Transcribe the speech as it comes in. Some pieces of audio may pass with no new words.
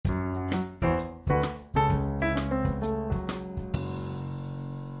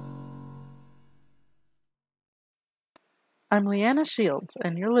I'm Leanna Shields,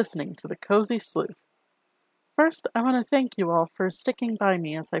 and you're listening to The Cozy Sleuth. First, I want to thank you all for sticking by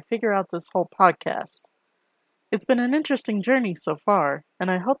me as I figure out this whole podcast. It's been an interesting journey so far,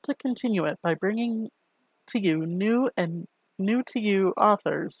 and I hope to continue it by bringing to you new to you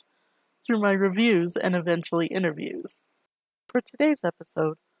authors through my reviews and eventually interviews. For today's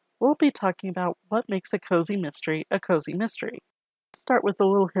episode, we'll be talking about what makes a cozy mystery a cozy mystery. Let's start with a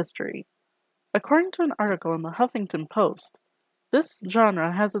little history. According to an article in the Huffington Post, this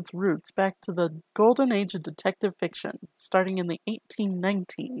genre has its roots back to the golden age of detective fiction, starting in the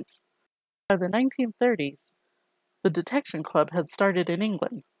 1890s. By the 1930s, the Detection Club had started in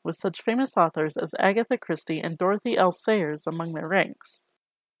England, with such famous authors as Agatha Christie and Dorothy L. Sayers among their ranks.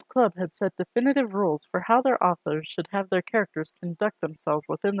 This club had set definitive rules for how their authors should have their characters conduct themselves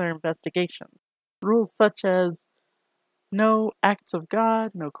within their investigation. Rules such as no acts of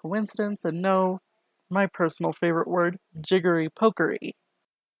God, no coincidence, and no, my personal favorite word, jiggery-pokery.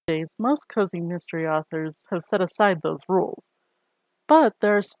 Nowadays, most cozy mystery authors have set aside those rules, but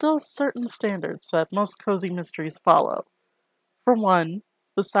there are still certain standards that most cozy mysteries follow. For one,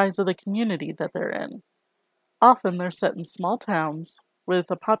 the size of the community that they're in. Often they're set in small towns, with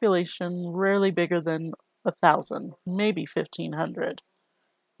a population rarely bigger than 1,000, maybe 1,500.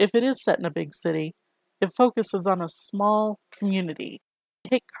 If it is set in a big city, it focuses on a small community.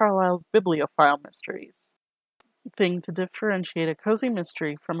 Take Carlisle's bibliophile mysteries. The thing to differentiate a cozy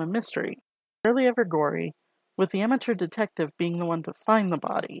mystery from a mystery, rarely ever gory, with the amateur detective being the one to find the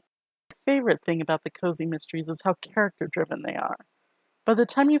body. My favorite thing about the cozy mysteries is how character-driven they are. By the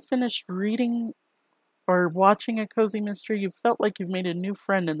time you finish reading or watching a cozy mystery, you've felt like you've made a new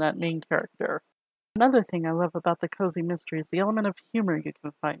friend in that main character. Another thing I love about the cozy mystery is the element of humor you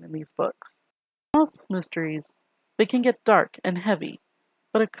can find in these books. Most mysteries, they can get dark and heavy,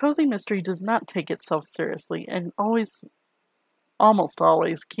 but a cozy mystery does not take itself seriously and almost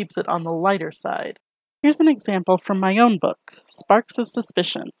always keeps it on the lighter side. Here's an example from my own book, Sparks of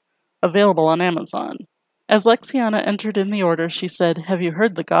Suspicion, available on Amazon. As Lexiana entered in the order, she said, "Have you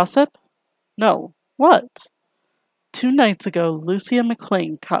heard the gossip?" "No. What?" 2 nights ago, Lucia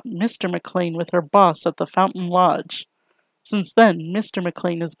McLean caught Mr. McLean with her boss at the Fountain Lodge. Since then, Mr.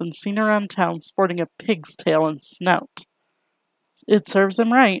 McLean has been seen around town sporting a pig's tail and snout. It serves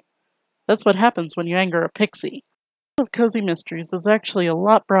him right. That's what happens when you anger a pixie. The world of cozy mysteries is actually a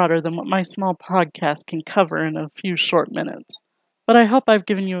lot broader than what my small podcast can cover in a few short minutes. But I hope I've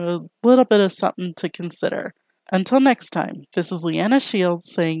given you a little bit of something to consider. Until next time, this is Leanna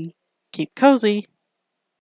Shields saying, keep cozy.